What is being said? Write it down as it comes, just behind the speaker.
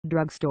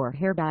Drugstore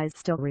hair dyes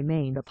still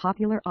remain a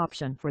popular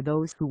option for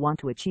those who want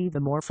to achieve a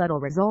more subtle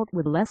result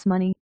with less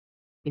money.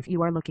 If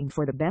you are looking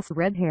for the best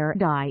red hair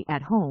dye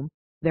at home,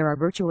 there are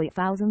virtually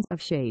thousands of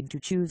shades to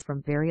choose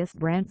from various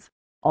brands,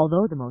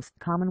 although the most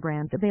common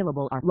brands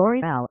available are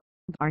L'Oreal,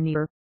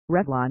 Garnier,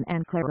 Revlon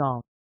and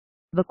Clairol.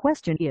 The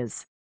question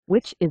is,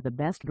 which is the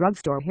best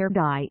drugstore hair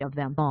dye of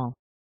them all?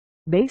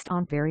 Based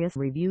on various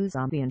reviews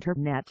on the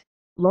internet,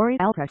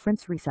 L'Oreal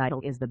Preference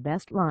Recital is the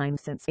best line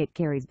since it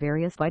carries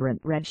various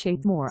vibrant red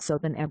shades more so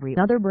than every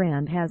other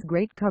brand, has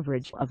great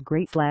coverage of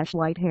great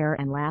flashlight hair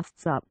and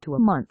lasts up to a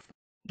month,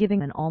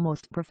 giving an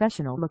almost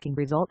professional looking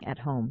result at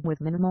home with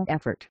minimal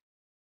effort.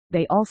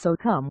 They also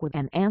come with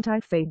an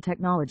anti-fade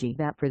technology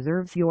that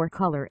preserves your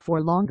color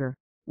for longer,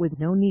 with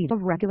no need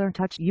of regular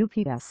touch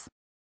UPS.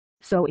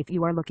 So if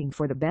you are looking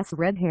for the best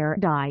red hair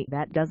dye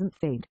that doesn't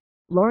fade,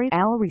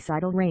 L'Oreal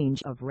Recital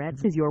range of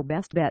reds is your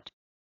best bet.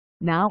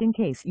 Now, in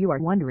case you are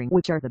wondering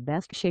which are the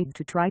best shades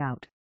to try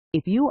out,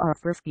 if you are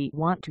frisky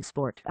want to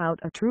sport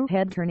out a true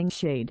head-turning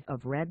shade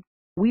of red,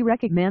 we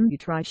recommend you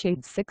try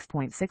shades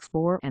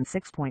 6.64 and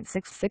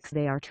 6.66.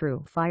 They are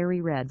true fiery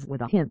reds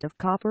with a hint of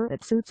copper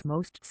that suits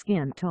most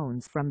skin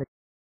tones from the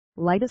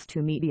lightest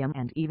to medium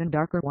and even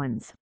darker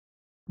ones.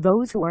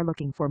 Those who are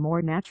looking for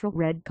more natural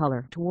red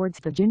color towards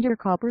the ginger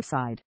copper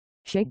side,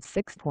 shades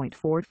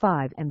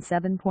 6.45 and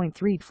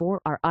 7.34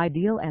 are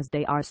ideal as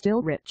they are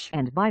still rich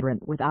and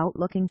vibrant without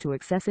looking too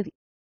excessive.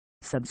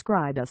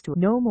 Subscribe us to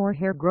know more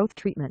hair growth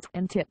treatments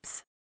and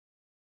tips.